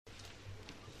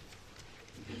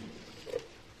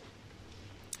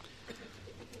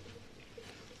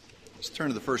Turn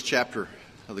to the first chapter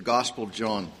of the Gospel of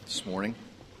John this morning.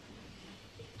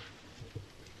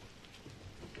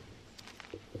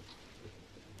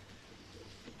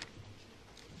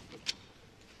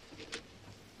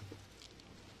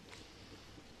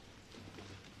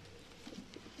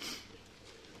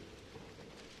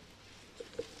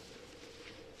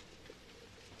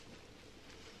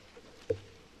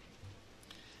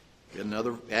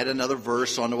 Add another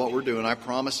verse onto what we're doing. I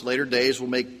promise later days we'll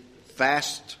make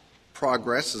fast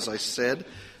progress, as I said.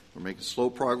 We're making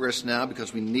slow progress now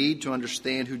because we need to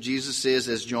understand who Jesus is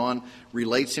as John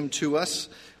relates him to us.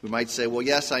 We might say, well,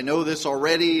 yes, I know this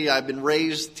already. I've been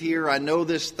raised here. I know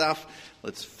this stuff.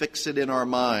 Let's fix it in our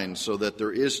minds so that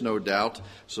there is no doubt,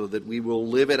 so that we will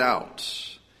live it out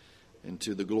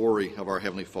into the glory of our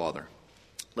Heavenly Father.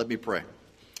 Let me pray.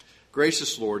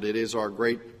 Gracious Lord, it is our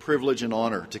great privilege and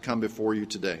honor to come before you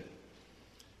today.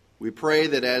 We pray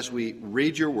that as we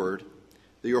read your word,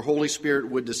 that your Holy Spirit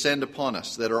would descend upon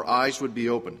us, that our eyes would be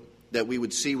open, that we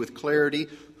would see with clarity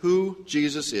who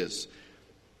Jesus is,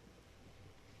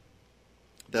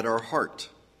 that our heart,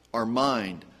 our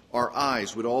mind, our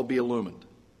eyes would all be illumined,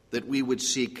 that we would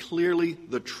see clearly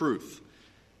the truth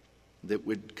that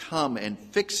would come and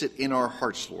fix it in our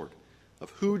hearts, Lord,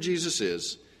 of who Jesus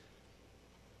is,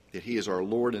 that he is our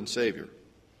Lord and Savior.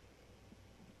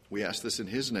 We ask this in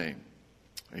his name.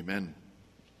 Amen.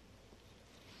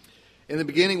 In the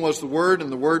beginning was the Word,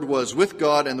 and the Word was with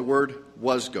God, and the Word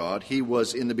was God. He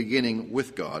was in the beginning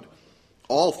with God.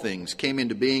 All things came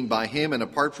into being by him, and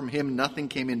apart from him nothing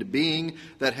came into being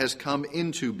that has come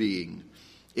into being.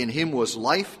 In him was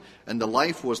life, and the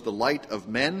life was the light of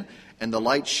men, and the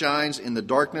light shines in the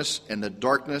darkness, and the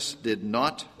darkness did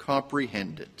not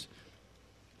comprehend it.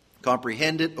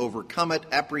 Comprehend it, overcome it,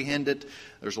 apprehend it.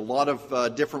 There's a lot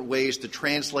of different ways to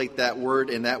translate that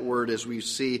word, and that word, as we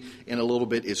see in a little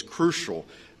bit, is crucial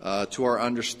to our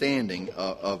understanding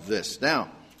of this.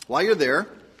 Now, while you're there,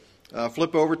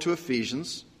 flip over to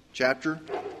Ephesians chapter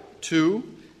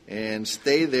 2 and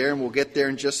stay there, and we'll get there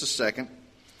in just a second.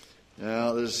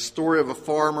 Now, there's a story of a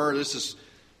farmer. This is,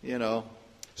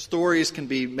 stories can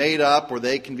be made up or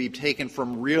they can be taken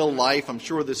from real life. I'm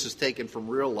sure this is taken from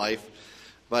real life.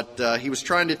 But he was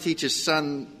trying to teach his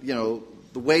son,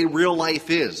 the way real life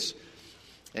is.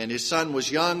 And his son was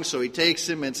young, so he takes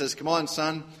him and says, come on,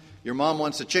 son, your mom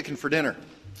wants a chicken for dinner.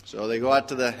 So they go out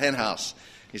to the hen house.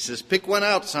 He says, pick one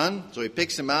out, son. So he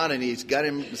picks him out, and he's got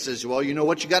him and says, well, you know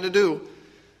what you got to do.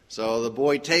 So the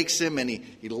boy takes him, and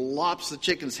he lops the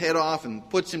chicken's head off and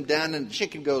puts him down, and the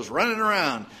chicken goes running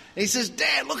around. And he says,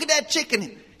 Dad, look at that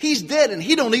chicken. He's dead, and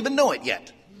he don't even know it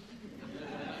yet.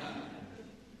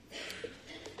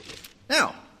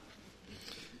 Now,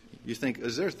 you think,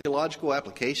 is there a theological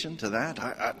application to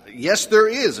that? Yes, there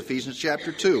is. Ephesians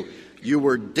chapter 2. You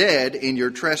were dead in your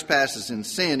trespasses and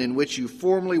sin, in which you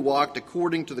formerly walked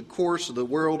according to the course of the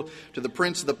world, to the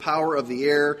prince of the power of the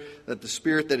air, that the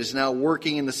spirit that is now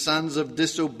working in the sons of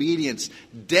disobedience.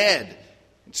 Dead.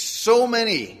 So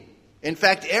many. In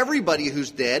fact, everybody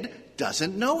who's dead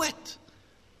doesn't know it.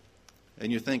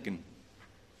 And you're thinking,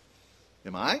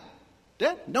 am I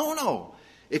dead? No.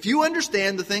 If you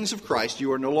understand the things of Christ,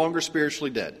 you are no longer spiritually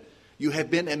dead. You have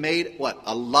been made,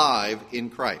 alive in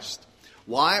Christ.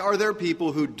 Why are there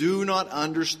people who do not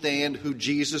understand who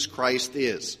Jesus Christ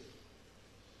is?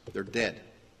 They're dead.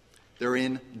 They're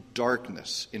in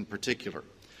darkness in particular.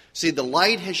 See, the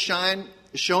light has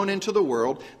shone into the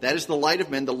world. That is the light of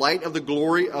men, the light of the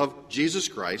glory of Jesus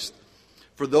Christ.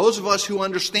 For those of us who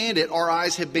understand it, our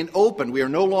eyes have been opened. We are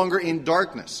no longer in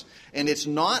darkness. And it's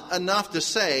not enough to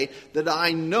say that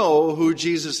I know who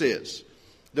Jesus is.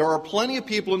 There are plenty of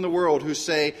people in the world who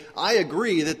say, I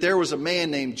agree that there was a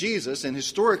man named Jesus, and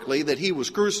historically that he was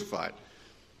crucified.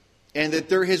 And that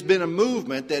there has been a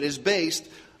movement that is based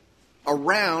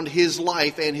around his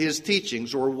life and his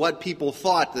teachings, or what people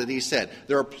thought that he said.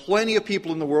 There are plenty of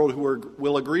people in the world who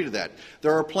will agree to that.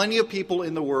 There are plenty of people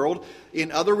in the world,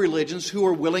 in other religions, who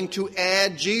are willing to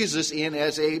add Jesus in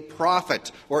as a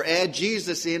prophet, or add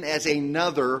Jesus in as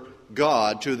another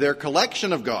God to their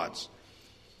collection of gods.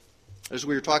 As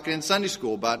we were talking in Sunday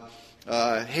school about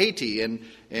Haiti,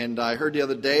 and I heard the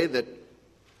other day that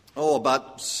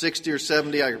about 60 or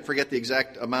 70, I forget the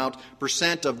exact amount,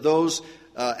 percent of those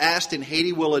asked in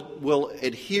Haiti will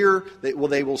adhere,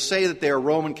 they will say that they are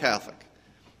Roman Catholic.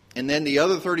 And then the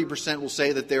other 30% will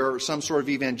say that they are some sort of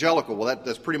evangelical. Well,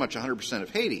 that's pretty much 100% of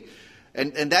Haiti.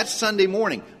 And that's Sunday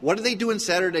morning. What are they doing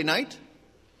Saturday night?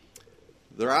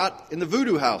 They're out in the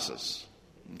voodoo houses.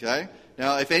 Okay?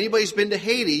 Now, if anybody's been to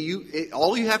Haiti,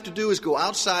 all you have to do is go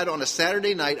outside on a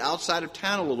Saturday night, outside of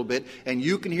town a little bit, and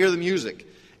you can hear the music.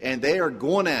 And they are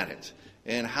going at it.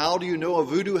 And how do you know a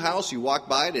voodoo house? You walk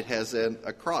by it, it has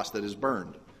a cross that is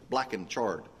burned, blackened,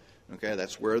 charred. Okay,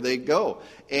 that's where they go.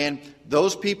 And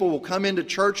those people will come into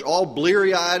church all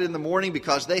bleary-eyed in the morning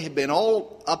because they have been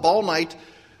all up all night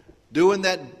doing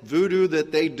that voodoo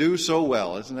that they do so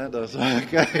well. Isn't that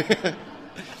okay?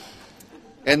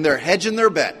 And they're hedging their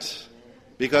bet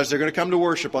because they're going to come to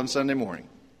worship on Sunday morning.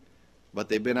 But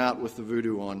they've been out with the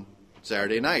voodoo on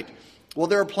Saturday night. Well,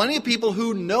 there are plenty of people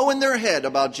who know in their head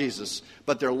about Jesus,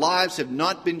 but their lives have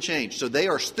not been changed. So they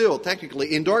are still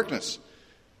technically in darkness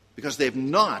because they have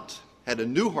not had a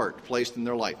new heart placed in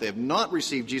their life. They have not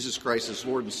received Jesus Christ as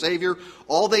Lord and Savior.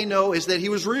 All they know is that He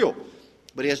was real,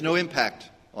 but He has no impact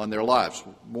on their lives.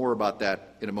 More about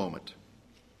that in a moment.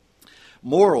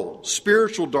 Moral,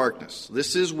 spiritual darkness.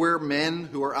 This is where men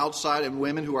who are outside and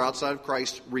women who are outside of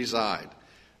Christ reside.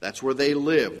 That's where they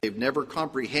live. They've never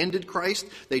comprehended Christ.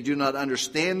 They do not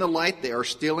understand the light. They are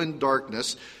still in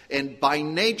darkness. And by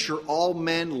nature, all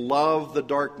men love the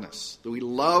darkness. We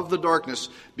love the darkness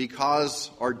because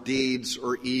our deeds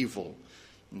are evil.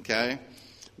 Okay?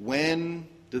 When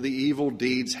do the evil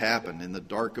deeds happen? In the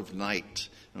dark of night.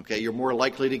 Okay? You're more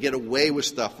likely to get away with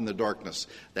stuff in the darkness.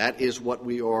 That is what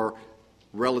we are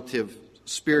relative,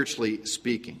 spiritually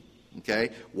speaking. Okay?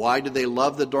 Why do they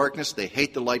love the darkness? They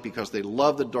hate the light because they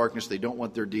love the darkness. They don't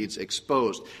want their deeds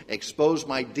exposed. Expose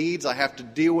my deeds, I have to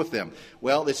deal with them.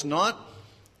 Well, it's not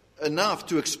enough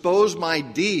to expose my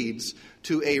deeds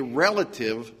to a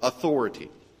relative authority.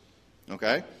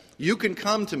 Okay? You can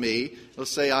come to me,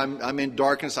 let's say I'm in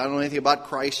darkness, I don't know anything about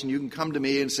Christ, and you can come to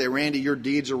me and say, Randy, your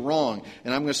deeds are wrong.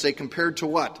 And I'm going to say, compared to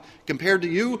what? Compared to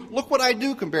you? Look what I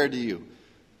do compared to you.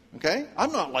 Okay?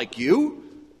 I'm not like you.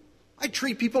 I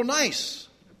treat people nice.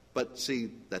 But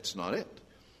see, that's not it.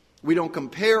 We don't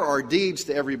compare our deeds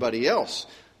to everybody else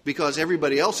because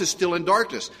everybody else is still in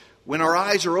darkness. When our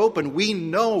eyes are open, we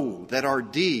know that our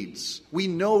deeds, we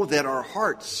know that our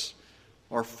hearts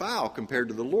are foul compared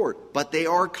to the Lord. But they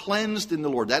are cleansed in the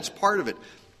Lord. That's part of it.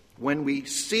 When we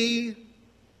see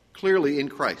clearly in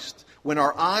Christ, when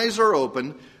our eyes are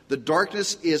open, the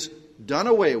darkness is done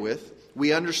away with.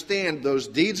 We understand those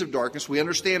deeds of darkness. We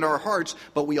understand our hearts,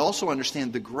 but we also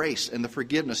understand the grace and the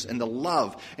forgiveness and the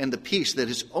love and the peace that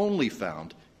is only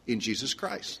found in Jesus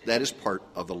Christ. That is part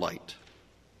of the light.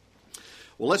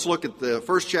 Well, let's look at the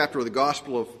first chapter of the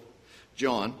Gospel of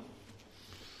John.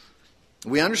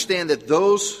 We understand that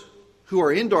those who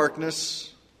are in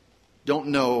darkness don't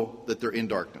know that they're in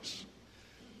darkness.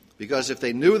 Because if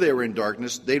they knew they were in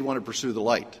darkness, they'd want to pursue the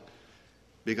light.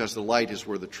 Because the light is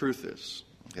where the truth is.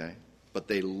 Okay? But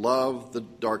they love the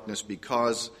darkness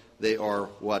because they are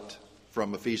what?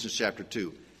 From Ephesians chapter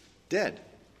 2. Dead.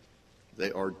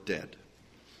 They are dead.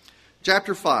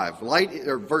 Chapter 5,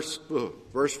 verse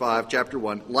 5, chapter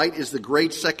 1. Light is the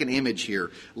great second image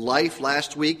here. Life,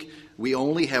 last week, we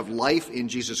only have life in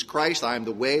Jesus Christ. I am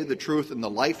the way, the truth, and the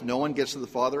life. No one gets to the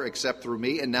Father except through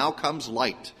me. And now comes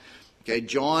light. Okay,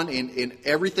 John, in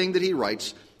everything that he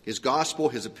writes, his gospel,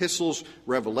 his epistles,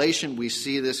 Revelation, we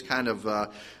see this kind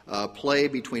of play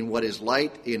between what is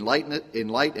light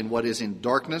and what is in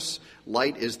darkness.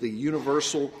 Light is the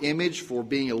universal image for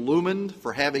being illumined,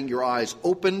 for having your eyes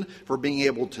open, for being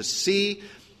able to see,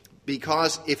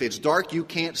 because if it's dark, you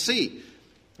can't see.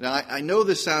 Now, I know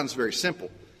this sounds very simple,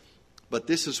 but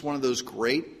this is one of those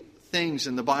great things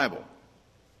in the Bible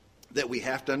that we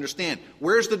have to understand.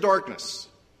 Where's the darkness?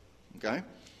 Okay?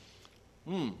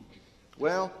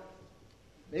 Well,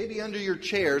 maybe under your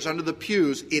chairs, under the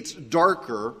pews, it's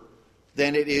darker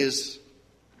than it is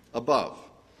above.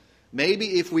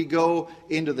 Maybe if we go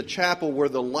into the chapel where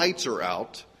the lights are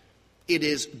out, it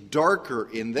is darker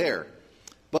in there.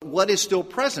 But what is still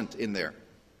present in there?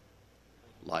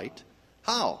 Light.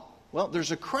 How? Well,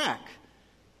 there's a crack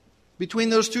between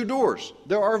those two doors.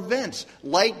 There are vents.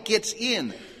 Light gets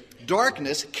in.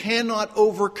 Darkness cannot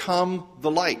overcome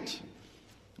the light.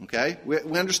 Okay? We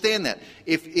understand that.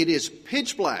 If it is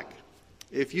pitch black,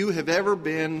 if you have ever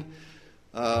been,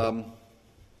 let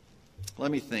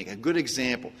me think, a good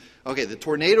example. Okay, the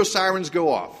tornado sirens go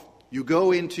off. You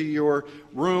go into your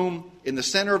room in the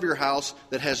center of your house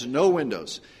that has no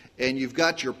windows. And you've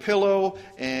got your pillow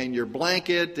and your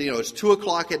blanket. You know, it's 2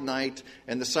 o'clock at night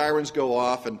and the sirens go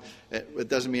off. And it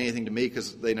doesn't mean anything to me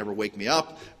because they never wake me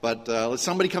up. But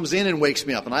somebody comes in and wakes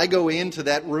me up. And I go into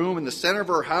that room in the center of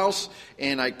our house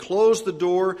and I close the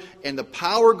door and the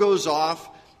power goes off.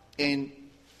 And,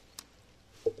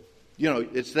 you know,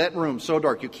 it's that room so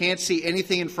dark. You can't see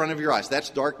anything in front of your eyes. That's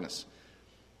darkness.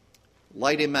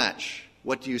 Light and match.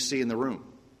 What do you see in the room?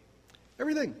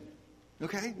 Everything.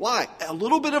 Okay? Why? A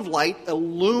little bit of light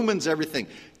illumines everything.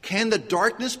 Can the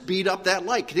darkness beat up that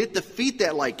light? Can it defeat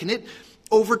that light? Can it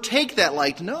overtake that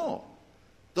light. No.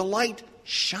 The light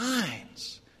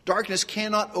shines. Darkness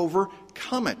cannot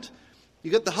overcome it. You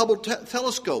get the Hubble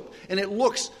telescope, and it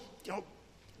looks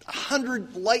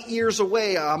 100 light years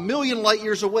away, 1,000,000 light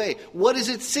years away. What is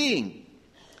it seeing?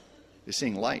 It's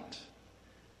seeing light.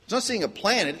 It's not seeing a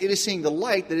planet. It is seeing the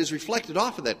light that is reflected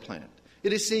off of that planet.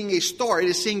 It is seeing a star. It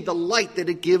is seeing the light that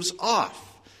it gives off.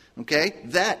 Okay?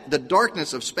 The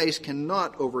darkness of space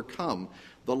cannot overcome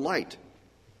the light.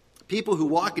 People who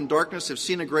walk in darkness have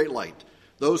seen a great light.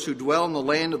 Those who dwell in the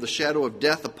land of the shadow of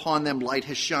death, upon them light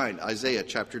has shined. Isaiah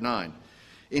chapter 9.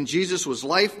 In Jesus was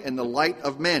life and the light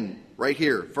of men. Right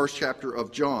here, first chapter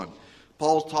of John.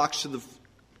 Paul talks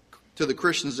to the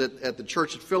Christians at the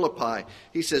church at Philippi.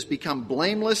 He says, become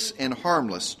blameless and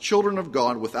harmless, children of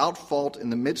God without fault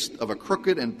in the midst of a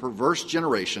crooked and perverse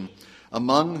generation,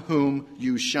 among whom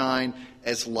you shine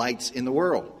as lights in the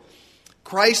world.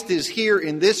 Christ is here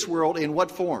in this world in what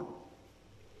form?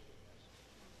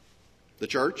 The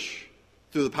church,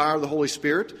 through the power of the Holy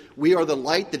Spirit. We are the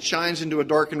light that shines into a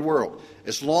darkened world.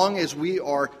 As long as we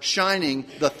are shining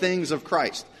the things of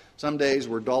Christ. Some days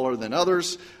we're duller than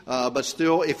others, but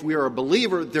still, if we are a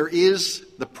believer, there is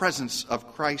the presence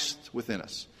of Christ within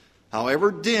us.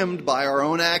 However dimmed by our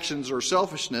own actions or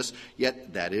selfishness,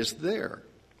 yet that is there.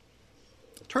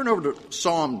 Turn over to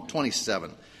Psalm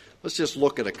 27. Let's just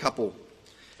look at a couple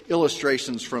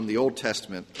illustrations from the Old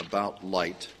Testament about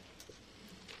light.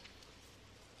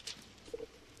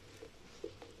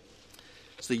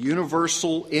 It's the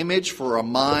universal image for a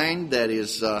mind that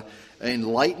is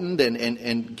enlightened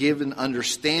and given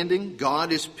understanding.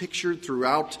 God is pictured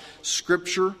throughout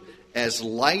Scripture as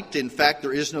light. In fact,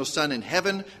 there is no sun in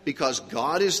heaven because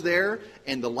God is there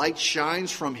and the light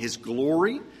shines from His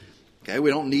glory. Okay, we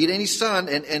don't need any sun.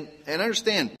 And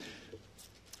understand,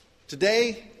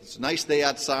 today, it's a nice day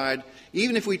outside.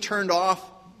 Even if we turned off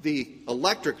the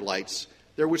electric lights,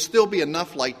 there would still be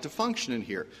enough light to function in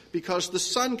here because the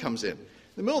sun comes in.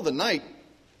 In the middle of the night,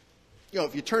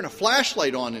 if you turn a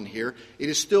flashlight on in here, it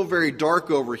is still very dark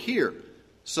over here.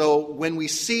 So when we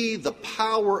see the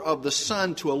power of the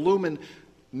sun to illumine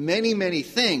many, many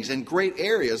things in great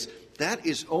areas, that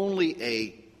is only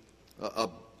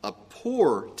a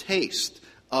poor taste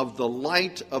of the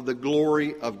light of the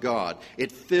glory of God.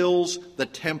 It fills the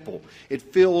temple. It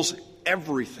fills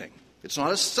everything. It's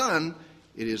not a sun.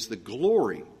 It is the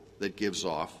glory that gives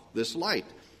off this light.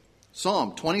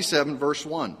 Psalm 27, verse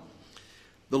 1.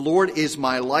 The Lord is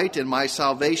my light and my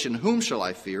salvation. Whom shall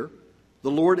I fear?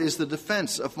 The Lord is the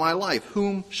defense of my life.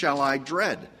 Whom shall I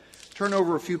dread? Turn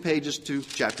over a few pages to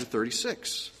chapter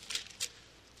 36.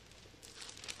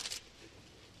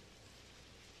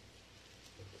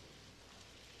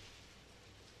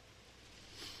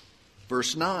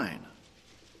 Verse 9.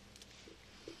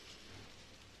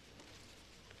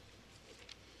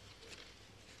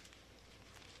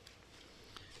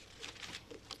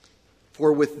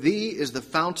 For with thee is the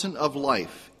fountain of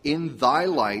life. In thy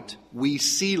light we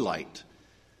see light.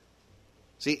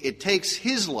 See, it takes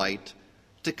His light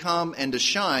to come and to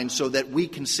shine so that we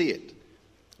can see it.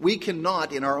 We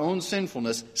cannot, in our own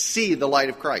sinfulness, see the light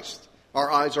of Christ.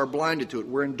 Our eyes are blinded to it.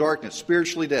 We're in darkness,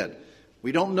 spiritually dead.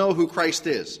 We don't know who Christ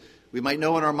is. We might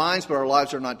know in our minds, but our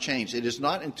lives are not changed. It is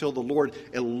not until the Lord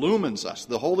illumines us,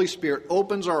 the Holy Spirit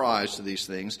opens our eyes to these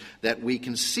things, that we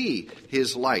can see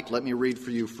His light. Let me read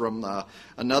for you from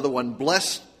another one.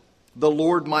 Bless the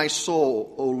Lord my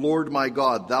soul, O Lord my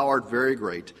God, thou art very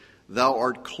great. Thou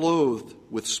art clothed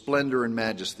with splendor and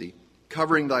majesty,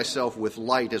 covering thyself with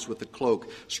light as with a cloak,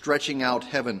 stretching out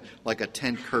heaven like a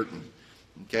tent curtain.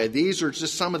 Okay, these are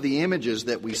just some of the images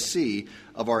that we see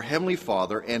of our Heavenly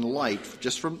Father and light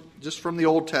just from the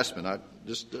Old Testament,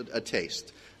 just a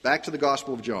taste. Back to the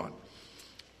Gospel of John.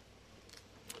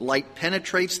 Light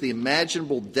penetrates the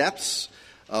imaginable depths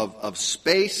of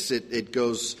space. It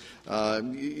goes,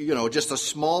 just a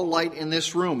small light in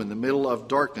this room in the middle of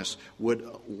darkness would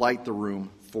light the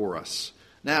room for us.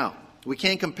 Now, we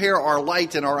can't compare our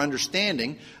light and our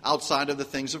understanding outside of the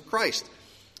things of Christ.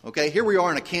 Okay, here we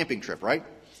are on a camping trip, right?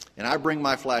 And I bring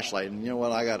my flashlight, and you know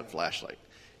what? I got a flashlight.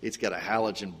 It's got a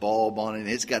halogen bulb on it.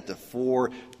 It's got the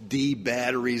 4D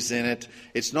batteries in it.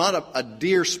 It's not a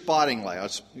deer spotting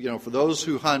light. For those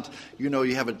who hunt, you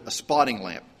have a spotting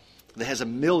lamp that has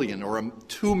 1 million or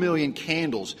 2 million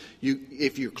candles.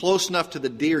 If you're close enough to the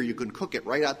deer, you can cook it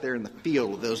right out there in the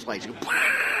field with those lights.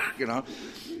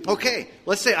 Okay,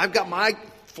 let's say I've got my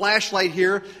flashlight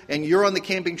here, and you're on the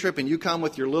camping trip, and you come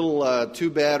with your little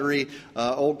 2-battery,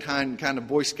 old kind of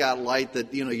Boy Scout light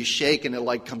that, you shake and the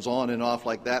light comes on and off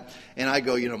like that. And I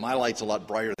go, my light's a lot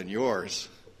brighter than yours.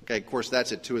 Okay, of course,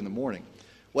 that's at 2 in the morning.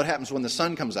 What happens when the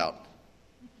sun comes out?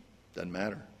 Doesn't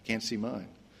matter. Can't see mine.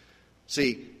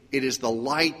 See, it is the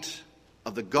light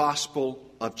of the gospel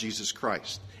of Jesus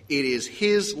Christ. It is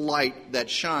His light that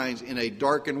shines in a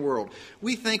darkened world.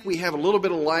 We think we have a little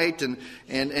bit of light and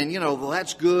well,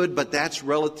 that's good, but that's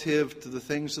relative to the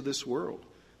things of this world.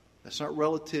 That's not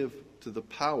relative to the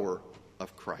power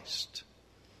of Christ.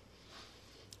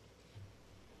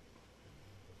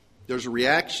 There's a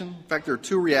reaction. In fact, there are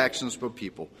two reactions from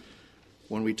people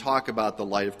when we talk about the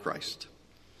light of Christ.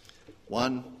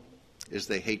 One is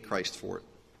they hate Christ for it.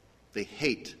 They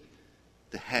hate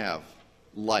to have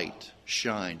light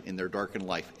shine in their darkened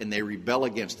life, and they rebel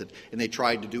against it, and they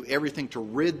try to do everything to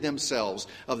rid themselves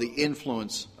of the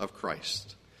influence of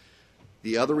Christ.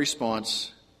 The other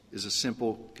response is a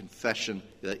simple confession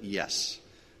that, yes,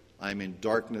 I'm in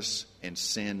darkness and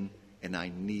sin, and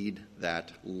I need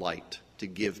that light to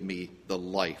give me the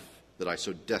life that I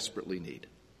so desperately need.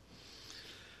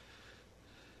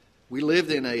 We live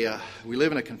in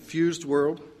a confused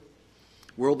world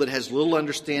that has little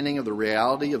understanding of the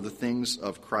reality of the things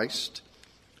of Christ,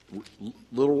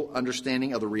 little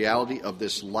understanding of the reality of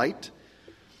this light.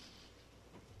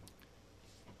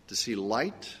 To see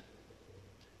light,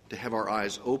 to have our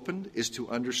eyes opened, is to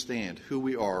understand who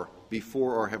we are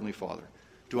before our Heavenly Father.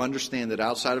 To understand that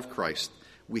outside of Christ,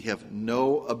 we have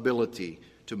no ability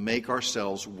to make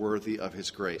ourselves worthy of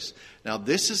His grace. Now,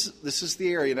 this is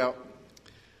the area. Now,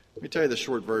 let me tell you the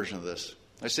short version of this.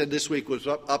 I said this week was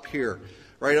up here,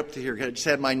 right up to here. I just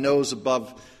had my nose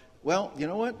above. Well, you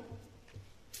know what?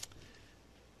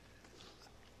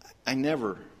 I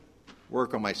never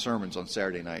work on my sermons on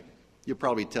Saturday night. You'll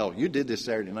probably tell. You did this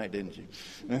Saturday night, didn't you?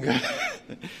 Okay.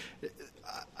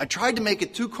 I tried to make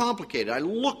it too complicated. I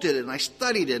looked at it and I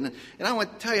studied it, and I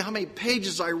want to tell you how many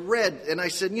pages I read. And I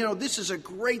said, this is a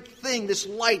great thing, this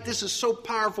light. This is so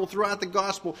powerful throughout the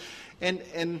gospel.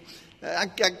 And I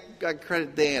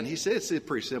credit Dan. He said, it's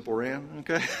pretty simple, Ram.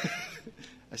 Okay.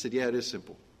 I said, yeah, it is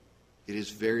simple. It is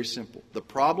very simple. The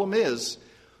problem is,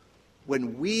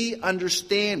 when we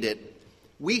understand it,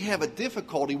 we have a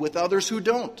difficulty with others who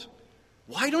don't.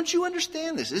 Why don't you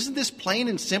understand this? Isn't this plain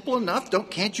and simple enough?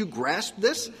 Can't you grasp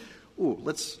this?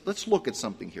 Let's look at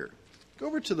something here. Go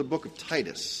over to the book of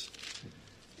Titus.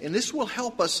 And this will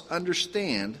help us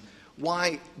understand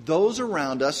why those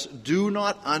around us do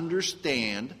not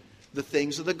understand the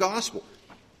things of the gospel.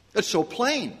 It's so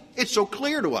plain. It's so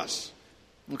clear to us.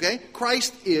 Okay?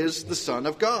 Christ is the Son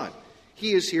of God.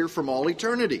 He is here from all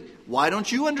eternity. Why don't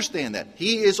you understand that?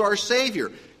 He is our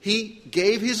Savior. He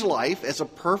gave His life as a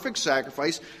perfect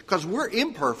sacrifice because we're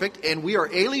imperfect and we are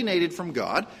alienated from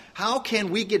God. How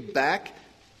can we get back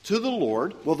to the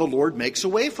Lord? Well, the Lord makes a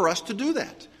way for us to do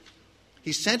that.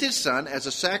 He sent His Son as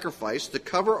a sacrifice to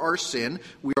cover our sin.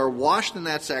 We are washed in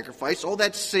that sacrifice. All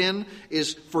that sin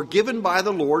is forgiven by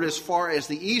the Lord as far as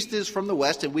the east is from the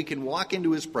west, and we can walk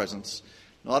into His presence,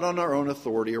 not on our own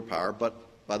authority or power, but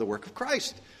by the work of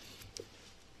Christ.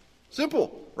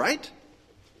 Simple, right?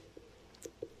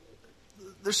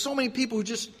 There's so many people who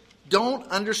just don't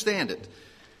understand it.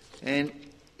 And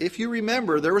if you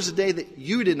remember, there was a day that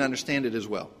you didn't understand it as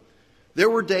well. There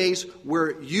were days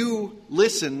where you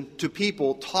listened to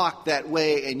people talk that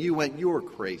way and you went, you're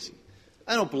crazy.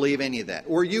 I don't believe any of that.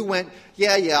 Or you went,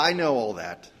 yeah, I know all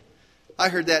that. I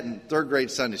heard that in third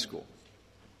grade Sunday school.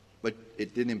 But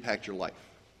it didn't impact your life.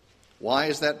 Why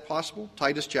is that possible?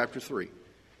 Titus chapter 3.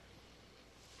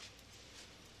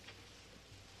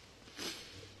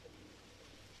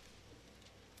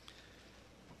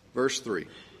 Verse 3.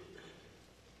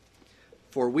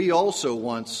 For we also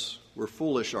once were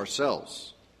foolish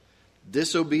ourselves,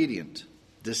 disobedient,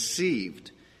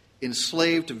 deceived,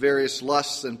 enslaved to various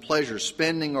lusts and pleasures,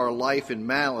 spending our life in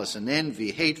malice and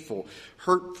envy, hateful,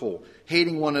 hurtful,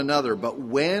 hating one another. But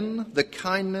when the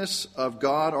kindness of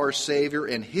God our Savior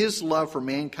and His love for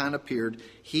mankind appeared,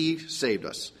 He saved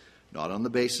us, not on the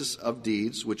basis of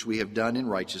deeds which we have done in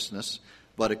righteousness,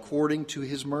 but according to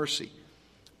His mercy,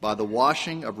 by the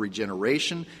washing of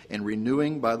regeneration and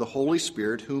renewing by the Holy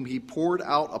Spirit, whom He poured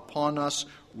out upon us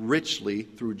richly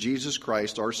through Jesus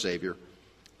Christ our Savior,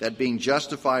 that being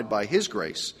justified by His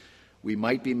grace, we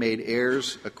might be made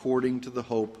heirs according to the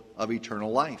hope of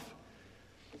eternal life.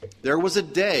 There was a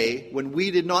day when we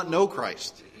did not know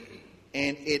Christ,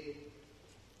 and it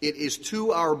is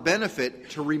to our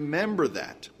benefit to remember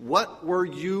that. What were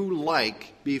you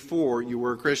like before you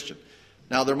were a Christian?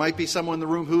 Now, there might be someone in the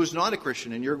room who is not a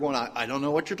Christian, and you're going, I don't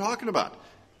know what you're talking about.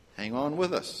 Hang on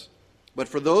with us. But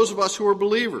for those of us who are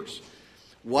believers,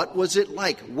 what was it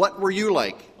like? What were you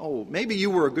like? Oh, maybe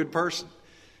you were a good person.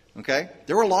 Okay?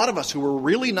 There were a lot of us who were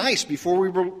really nice before we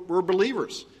were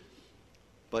believers.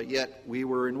 But yet, we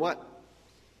were in what?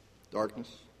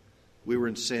 Darkness, We were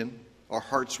in sin. Our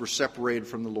hearts were separated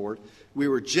from the Lord. We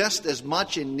were just as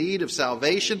much in need of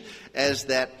salvation as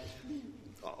that,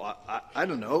 I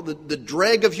don't know, the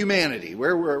dreg of humanity.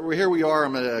 Here we are.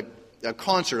 I'm at a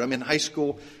concert. I'm in high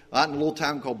school out in a little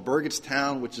town called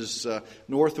Burgettstown, which is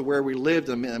north of where we lived.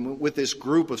 I'm with this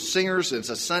group of singers. It's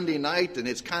a Sunday night, and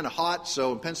it's kind of hot.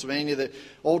 So in Pennsylvania, the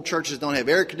old churches don't have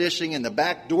air conditioning, and the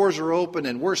back doors are open,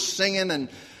 and we're singing, and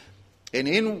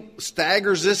in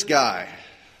staggers this guy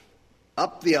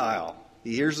up the aisle.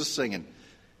 He hears us singing.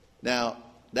 Now,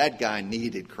 that guy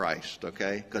needed Christ,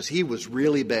 okay, because he was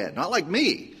really bad. Not like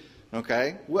me,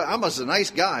 okay. Well, I was a nice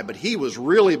guy, but he was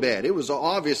really bad. It was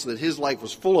obvious that his life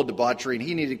was full of debauchery and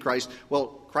he needed Christ. Well,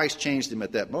 Christ changed him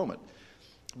at that moment.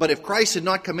 But if Christ had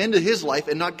not come into his life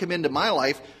and not come into my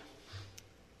life,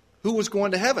 who was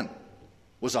going to heaven?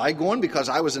 Was I going because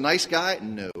I was a nice guy?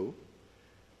 No.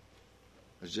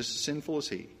 I was just as sinful as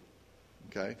he,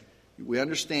 okay. We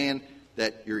understand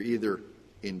that you're either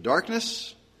in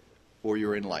darkness or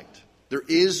you're in light. There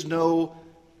is no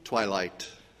twilight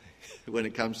when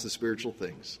it comes to spiritual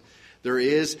things. There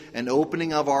is an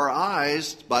opening of our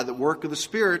eyes by the work of the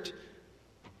Spirit,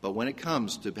 but when it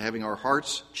comes to having our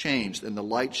hearts changed and the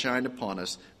light shined upon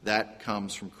us, that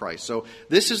comes from Christ. So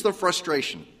this is the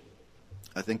frustration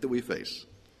I think that we face.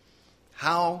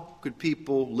 How could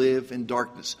people live in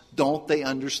darkness? Don't they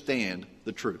understand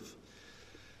the truth?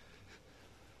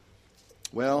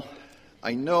 Well,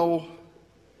 I know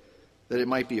that it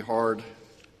might be hard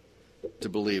to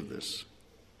believe this,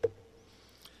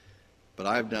 but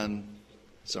I've done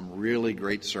some really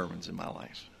great sermons in my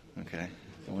life, okay?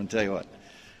 I want to tell you what.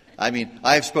 I mean,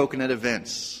 I've spoken at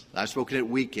events. I've spoken at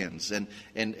weekends and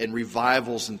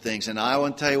revivals and things, and I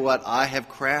want to tell you what, I have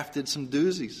crafted some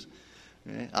doozies.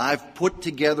 Okay? I've put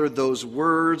together those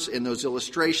words and those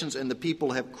illustrations, and the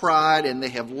people have cried and they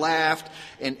have laughed,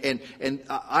 and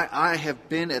I have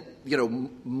been at,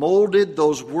 molded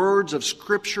those words of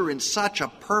Scripture in such a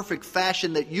perfect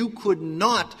fashion that you could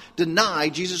not deny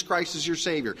Jesus Christ as your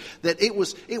Savior. That it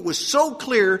was so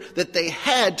clear that they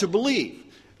had to believe.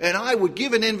 And I would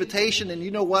give an invitation, and you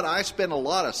know what? I spent a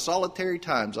lot of solitary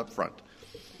times up front.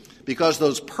 Because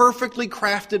those perfectly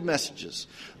crafted messages,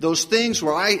 those things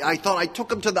where I thought I took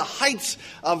them to the heights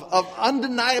of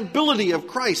undeniability of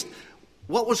Christ,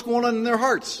 what was going on in their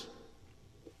hearts?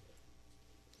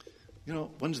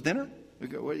 When's dinner?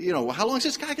 How long is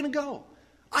this guy going to go?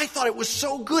 I thought it was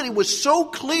so good. It was so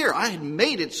clear. I had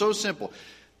made it so simple.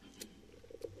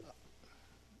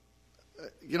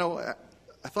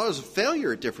 I thought it was a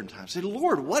failure at different times. I said,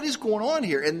 Lord, what is going on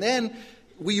here? And then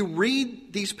we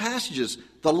read these passages.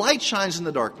 The light shines in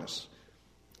the darkness.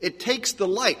 It takes the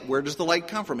light. Where does the light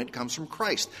come from? It comes from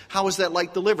Christ. How is that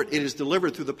light delivered? It is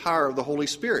delivered through the power of the Holy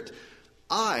Spirit.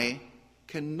 I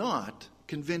cannot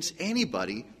convince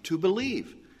anybody to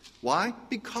believe. Why?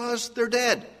 Because they're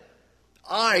dead.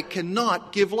 I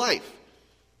cannot give life.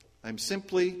 I'm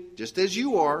simply, just as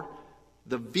you are,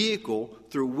 the vehicle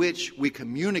through which we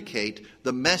communicate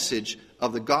the message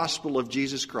of the gospel of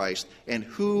Jesus Christ. And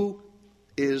who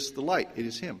is the light? It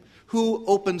is Him. Who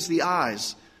opens the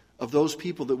eyes of those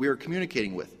people that we are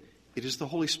communicating with? It is the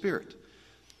Holy Spirit.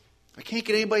 I can't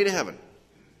get anybody to heaven.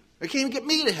 I can't even get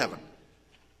me to heaven.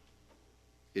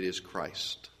 It is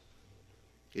Christ.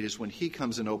 It is when He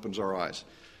comes and opens our eyes.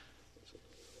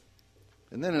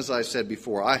 And then, as I said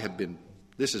before,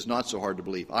 this is not so hard to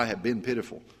believe, I have been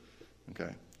pitiful,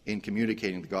 okay, in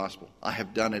communicating the gospel. I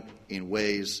have done it in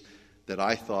ways that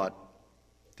I thought,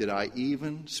 did I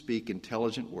even speak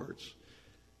intelligent words?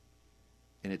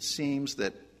 And it seems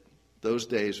that those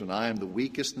days when I am the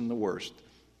weakest and the worst,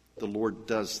 the Lord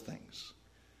does things.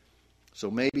 So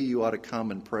maybe you ought to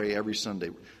come and pray every Sunday,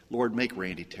 Lord, make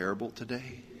Randy terrible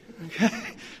today.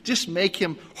 Just make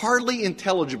him hardly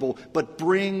intelligible, but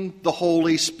bring the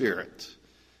Holy Spirit,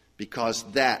 because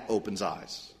that opens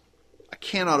eyes. I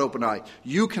cannot open an eye.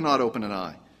 You cannot open an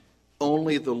eye.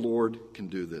 Only the Lord can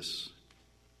do this.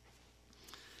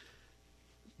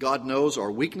 God knows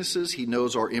our weaknesses. He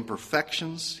knows our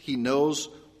imperfections. He knows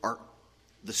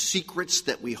the secrets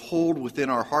that we hold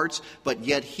within our hearts, but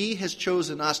yet He has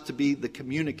chosen us to be the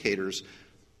communicators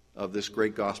of this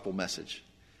great gospel message.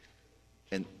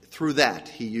 And through that,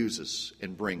 He uses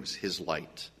and brings His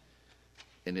light.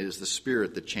 And it is the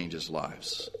Spirit that changes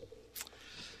lives.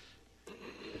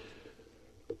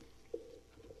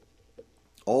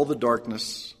 All the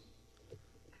darkness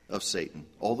of Satan,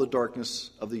 all the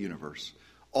darkness of the universe,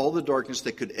 all the darkness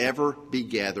that could ever be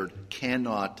gathered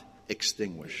cannot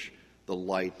extinguish the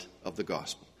light of the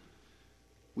gospel.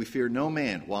 We fear no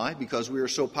man. Why? Because we are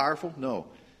so powerful? No,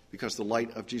 because the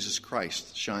light of Jesus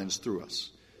Christ shines through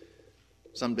us.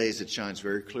 Some days it shines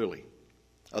very clearly.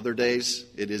 Other days,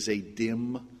 it is a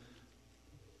dim,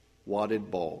 wadded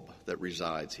bulb that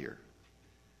resides here.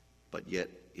 But yet,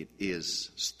 it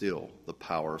is still the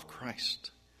power of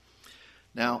Christ.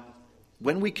 Now,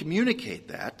 when we communicate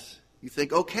that, you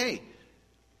think, okay,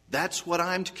 that's what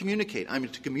I'm to communicate. I'm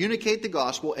to communicate the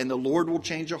gospel, and the Lord will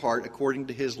change a heart according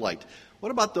to his light.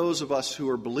 What about those of us who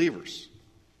are believers?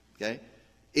 Okay?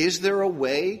 Is there a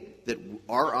way that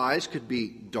our eyes could be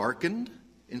darkened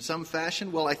in some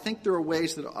fashion? Well, I think there are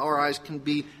ways that our eyes can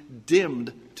be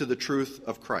dimmed to the truth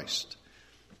of Christ.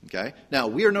 Okay? Now,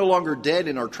 we are no longer dead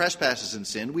in our trespasses and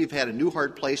sin. We've had a new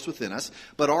heart placed within us,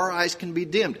 but our eyes can be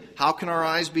dimmed. How can our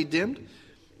eyes be dimmed?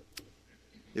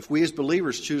 If we as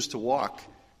believers choose to walk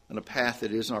on a path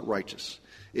that is not righteous,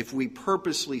 if we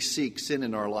purposely seek sin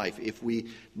in our life, if we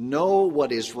know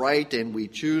what is right and we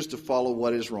choose to follow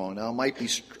what is wrong. Now, it might be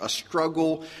a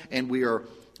struggle and we are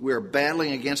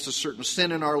battling against a certain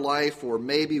sin in our life, or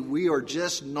maybe we are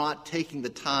just not taking the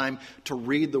time to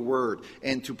read the Word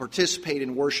and to participate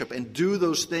in worship and do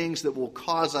those things that will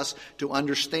cause us to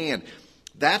understand.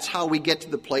 That's how we get to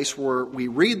the place where we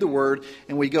read the Word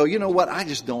and we go, you know what, I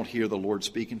just don't hear the Lord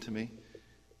speaking to me.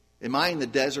 Am I in the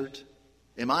desert?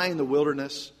 Am I in the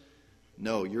wilderness?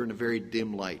 No, you're in a very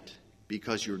dim light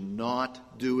because you're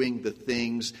not doing the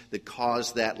things that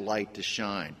cause that light to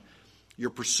shine. You're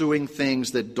pursuing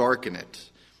things that darken it.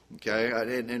 Okay?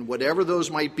 And whatever those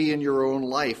might be in your own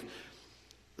life,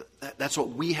 that's what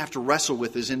we have to wrestle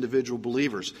with as individual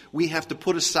believers. We have to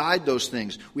put aside those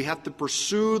things. We have to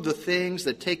pursue the things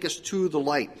that take us to the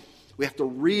light. We have to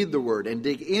read the Word and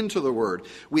dig into the Word.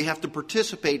 We have to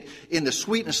participate in the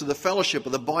sweetness of the fellowship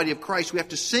of the body of Christ. We have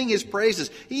to sing His praises,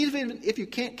 even if you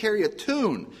can't carry a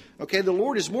tune. Okay, the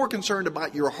Lord is more concerned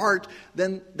about your heart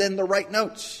than the right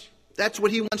notes. That's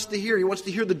what He wants to hear. He wants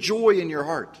to hear the joy in your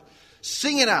heart.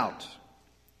 Sing it out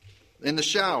in the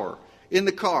shower, in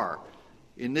the car,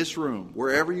 in this room,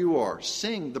 wherever you are.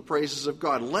 Sing the praises of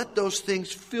God. Let those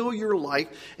things fill your life,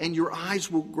 and your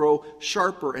eyes will grow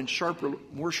sharper and sharper,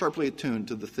 more sharply attuned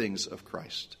to the things of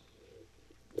Christ.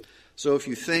 So if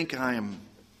you think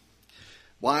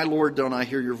why, Lord, don't I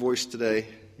hear your voice today?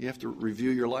 You have to review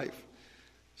your life.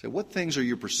 Say, what things are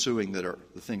you pursuing that are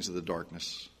the things of the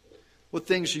darkness? What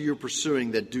things are you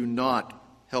pursuing that do not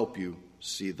help you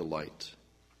see the light?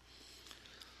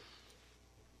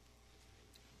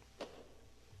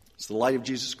 It's the light of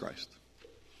Jesus Christ.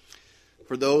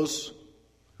 For those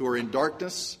who are in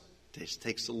darkness, it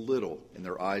takes a little and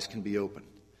their eyes can be opened.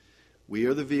 We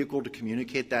are the vehicle to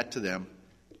communicate that to them.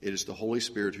 It is the Holy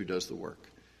Spirit who does the work.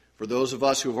 For those of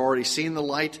us who have already seen the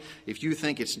light, if you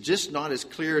think it's just not as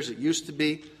clear as it used to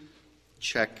be,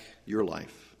 check your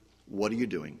life. What are you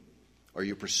doing? Are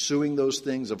you pursuing those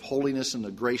things of holiness and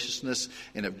of graciousness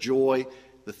and of joy,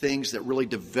 the things that really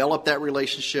develop that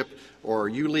relationship, or are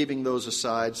you leaving those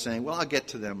aside saying, well, I'll get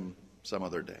to them some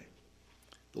other day?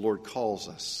 The Lord calls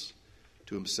us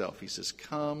to Himself. He says,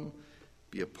 come,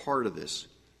 be a part of this.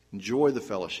 Enjoy the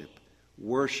fellowship.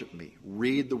 Worship me.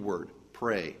 Read the Word.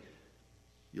 Pray.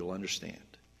 You'll understand.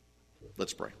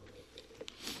 Let's pray.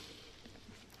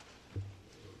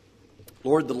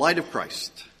 Lord, the light of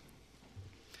Christ.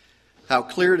 How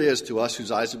clear it is to us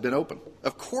whose eyes have been opened.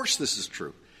 Of course this is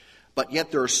true. But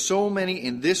yet there are so many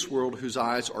in this world whose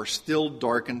eyes are still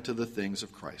darkened to the things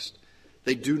of Christ.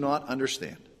 They do not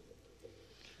understand.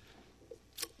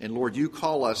 And Lord, you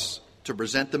call us to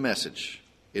present the message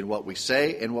in what we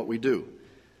say and what we do.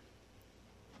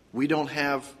 We don't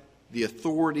have the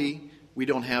authority, we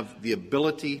don't have the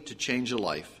ability to change a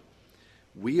life.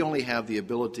 We only have the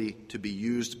ability to be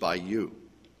used by you,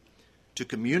 to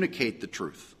communicate the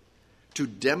truth, to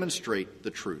demonstrate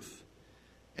the truth,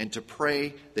 and to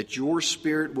pray that your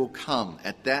Spirit will come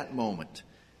at that moment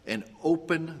and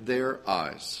open their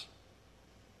eyes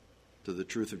to the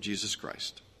truth of Jesus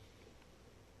Christ.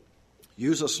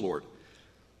 Use us, Lord.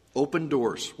 Open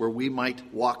doors where we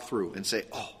might walk through and say,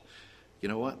 oh, you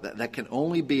know what? That can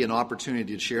only be an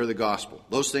opportunity to share the gospel.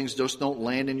 Those things just don't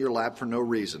land in your lap for no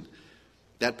reason.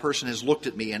 That person has looked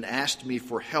at me and asked me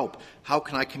for help. How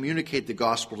can I communicate the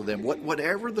gospel to them?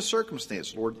 Whatever the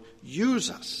circumstance, Lord, use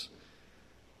us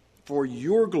for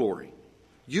your glory.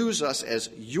 Use us as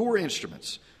your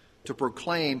instruments to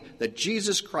proclaim that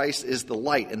Jesus Christ is the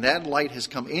light, and that light has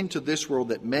come into this world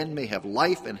that men may have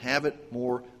life and have it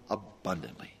more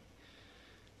abundantly.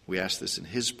 We ask this in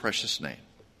His precious name.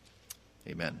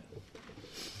 Amen.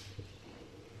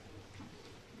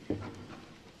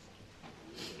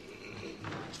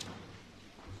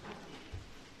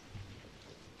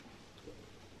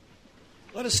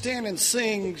 Let us stand and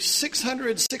sing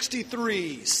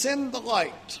 663, Send the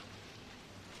Light.